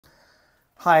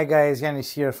Hi guys,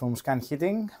 Yanis here from Scan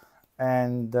Heating,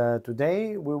 and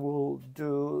today we will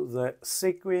do the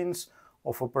sequence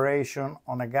of operation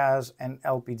on a gas and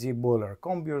LPG boiler,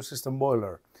 combi or system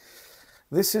boiler.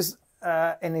 This is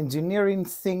an engineering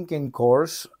thinking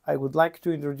course. I would like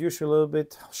to introduce you a little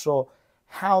bit so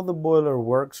how the boiler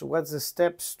works, what's the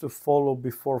steps to follow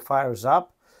before fires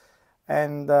up,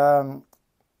 and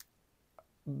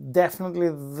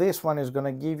definitely this one is going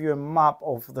to give you a map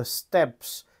of the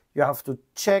steps you have to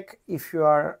check if you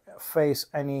face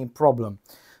any problem.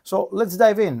 So let's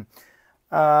dive in.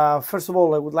 First of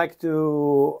all, I would like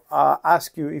to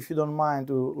ask you, if you don't mind,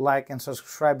 to like and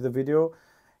subscribe the video.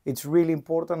 It's really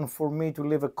important for me to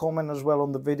leave a comment as well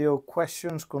on the video.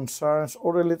 Questions, concerns,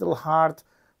 or a little heart,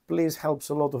 please, helps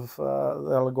a lot of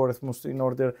the algorithms in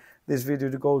order this video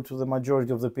to go to the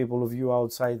majority of the people of you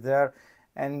outside there.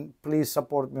 And please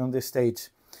support me on this stage.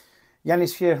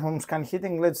 Yanis here from Scan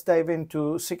Heating. Let's dive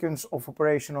into sequence of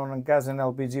operation on a gas and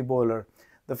LPG boiler.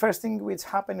 The first thing which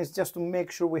happens is just to make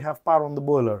sure we have power on the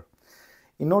boiler.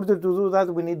 In order to do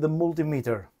that, we need the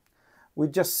multimeter.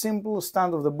 With just simple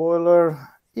stand of the boiler,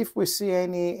 if we see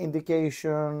any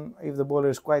indication, if the boiler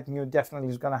is quite new, definitely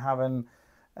it's going to have an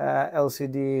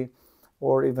LCD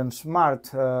or even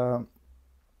smart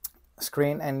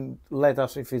screen and let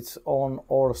us if it's on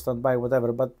or standby,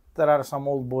 whatever. But there are some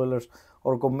old boilers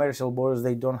or commercial boilers,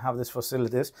 they don't have these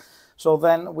facilities. So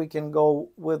then we can go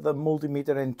with the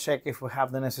multimeter and check if we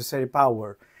have the necessary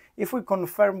power. If we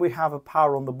confirm we have a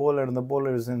power on the boiler and the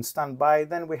boiler is in standby,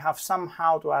 then we have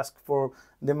somehow to ask for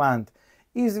demand.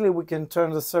 Easily we can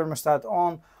turn the thermostat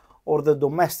on or the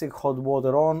domestic hot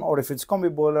water on, or if it's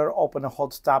combi boiler, open a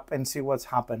hot tap and see what's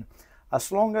happened.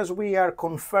 As long as we are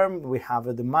confirmed we have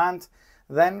a demand,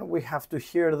 then we have to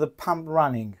hear the pump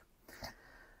running.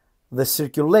 The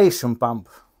circulation pump,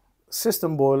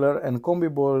 system boiler and combi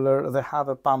boiler, they have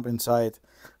a pump inside.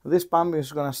 This pump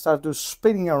is going to start to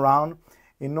spinning around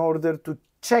in order to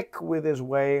check with this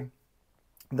way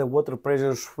the water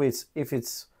pressure switch, if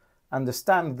it's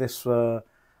understand this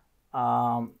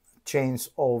change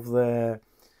of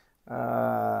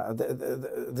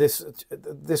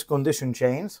this condition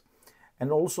change, and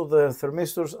also the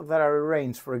thermistors that are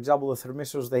arranged. For example, the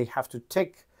thermistors, they have to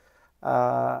take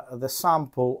the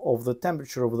sample of the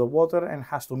temperature of the water and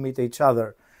has to meet each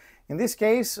other. In this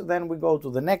case, then we go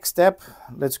to the next step.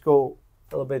 Let's go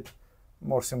a little bit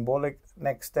more symbolic.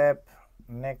 Next step,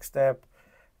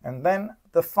 and then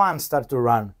the fans start to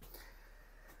run.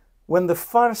 When the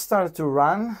fans start to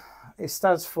run, it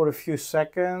starts for a few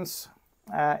seconds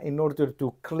in order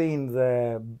to clean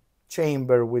the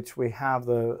chamber which we have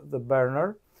the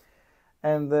burner,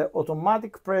 and the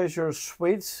automatic pressure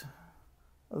switch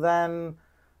then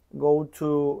go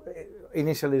to,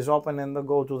 initially is open and then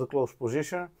go to the closed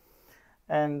position,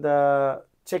 and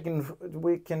checking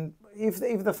we can,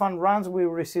 if the fan runs, we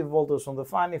receive voltage on the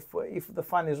fan. If the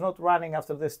fan is not running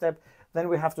after this step, then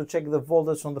we have to check the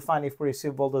voltage on the fan if we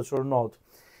receive voltage or not.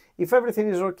 If everything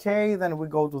is okay, then we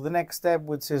go to the next step,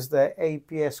 which is the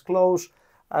APS close.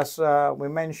 As we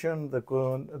mentioned,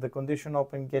 the condition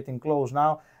open getting close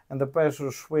now, and the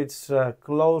pressure switch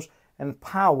close, and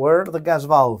power the gas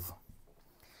valve.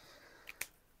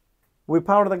 We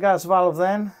power the gas valve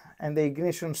then, and the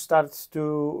ignition starts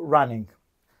to running.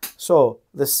 So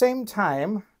the same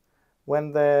time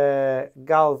when the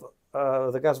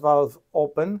gas valve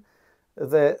open,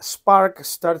 the spark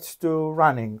starts to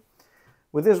running.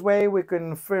 With this way we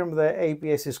confirm the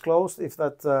APS is closed, if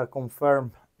that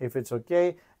confirm if it's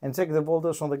okay, and check the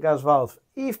voltage on the gas valve.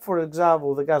 If, for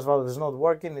example, the gas valve is not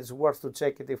working, it's worth to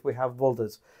check it if we have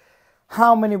voltage.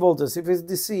 How many voltages? If it's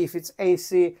DC, if it's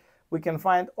AC, we can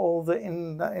find all the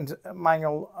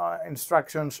manual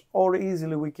instructions, or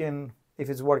easily we can, if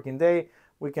it's working day,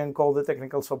 we can call the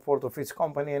technical support of each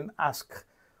company and ask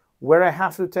where I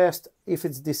have to test, if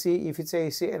it's DC, if it's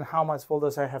AC, and how much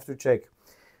voltage I have to check.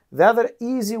 The other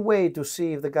easy way to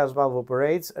see if the gas valve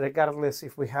operates, regardless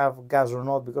if we have gas or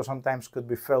not, because sometimes could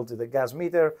be faulty the gas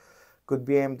meter, could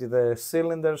be empty the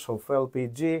cylinders of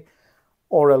LPG,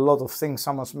 or a lot of things,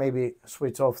 someone's maybe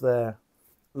switch off the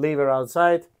lever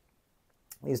outside,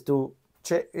 is to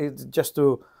check, just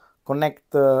to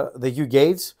connect the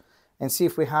U-gauge and see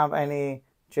if we have any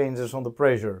changes on the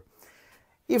pressure.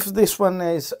 If this one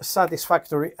is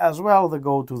satisfactory as well, they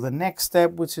go to the next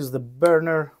step, which is the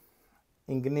burner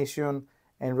ignition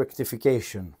and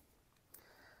rectification.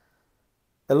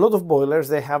 A lot of boilers,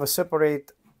 they have a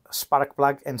separate spark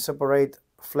plug and separate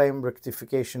flame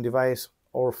rectification device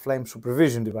or flame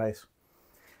supervision device.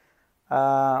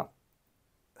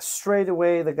 Straight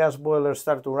away the gas boilers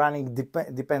start to running,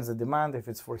 depends the demand, if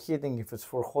it's for heating, if it's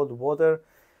for hot water.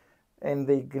 and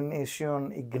the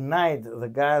ignition ignite the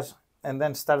gas and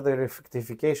then start the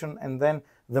rectification and then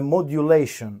the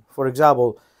modulation. For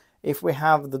example, if we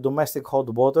have the domestic hot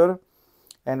water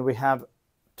and we have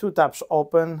 2 taps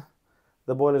open,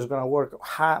 the boiler is going to work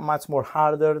much more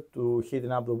harder to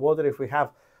heating up the water. If we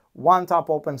have 1 tap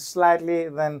open slightly,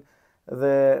 then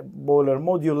the boiler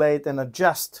modulate and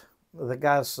adjust the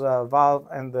gas valve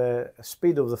and the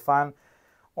speed of the fan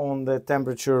on the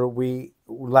temperature we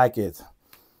like it.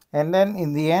 And then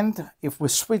in the end, if we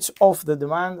switch off the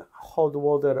demand, hot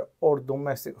water or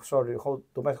domestic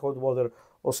hot water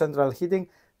or central heating,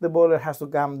 the boiler has to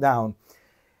come down.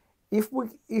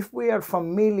 If we are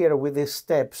familiar with these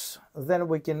steps, then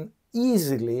we can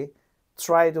easily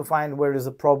try to find where is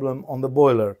the problem on the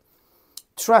boiler.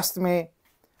 Trust me,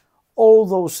 all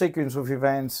those sequence of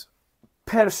events,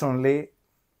 personally,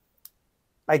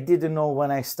 I didn't know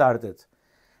when I started.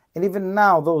 And even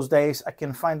now, those days, I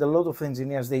can find a lot of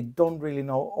engineers, they don't really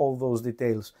know all those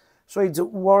details. So it's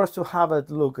worth to have a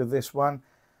look at this one.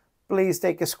 Please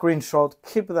take a screenshot,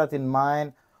 keep that in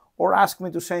mind, or ask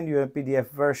me to send you a PDF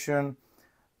version,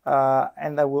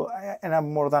 and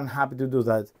I'm more than happy to do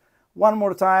that. One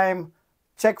more time,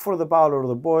 check for the power of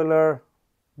the boiler,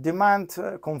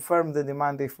 confirm the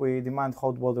demand if we demand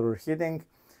hot water or heating.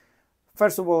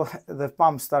 First of all, the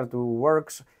pump start to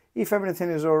work. If everything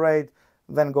is alright,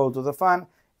 then go to the fan.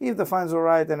 If the fan is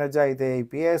alright, energize the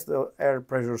APS, the air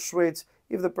pressure switch.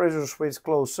 If the pressure switch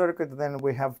closed circuit, then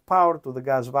we have power to the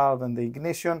gas valve and the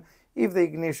ignition. If the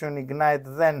ignition ignite,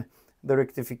 then the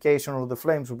rectification or the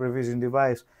flame supervision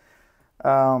device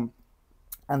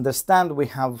understand we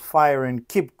have fire and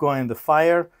keep going the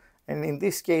fire. And in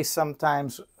this case,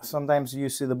 sometimes you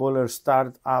see the boiler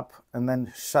start up and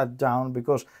then shut down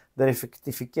because the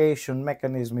rectification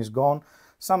mechanism is gone.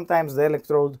 Sometimes the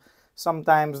electrode,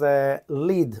 sometimes the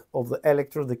lead of the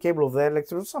electrode, the cable of the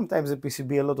electrode, sometimes the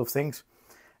PCB, a lot of things.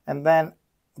 And then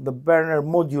the burner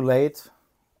modulate,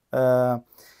 follow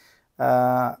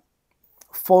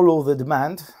the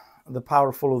demand, the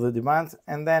power follow the demand.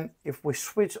 And then if we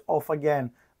switch off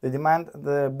again the demand,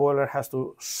 the boiler has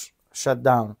to shut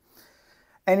down.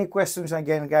 Any questions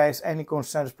again, guys, any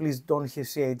concerns, please don't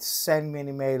hesitate, send me an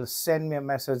email, send me a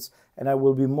message, and I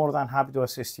will be more than happy to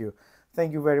assist you.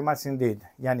 Thank you very much indeed.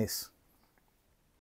 Yanis.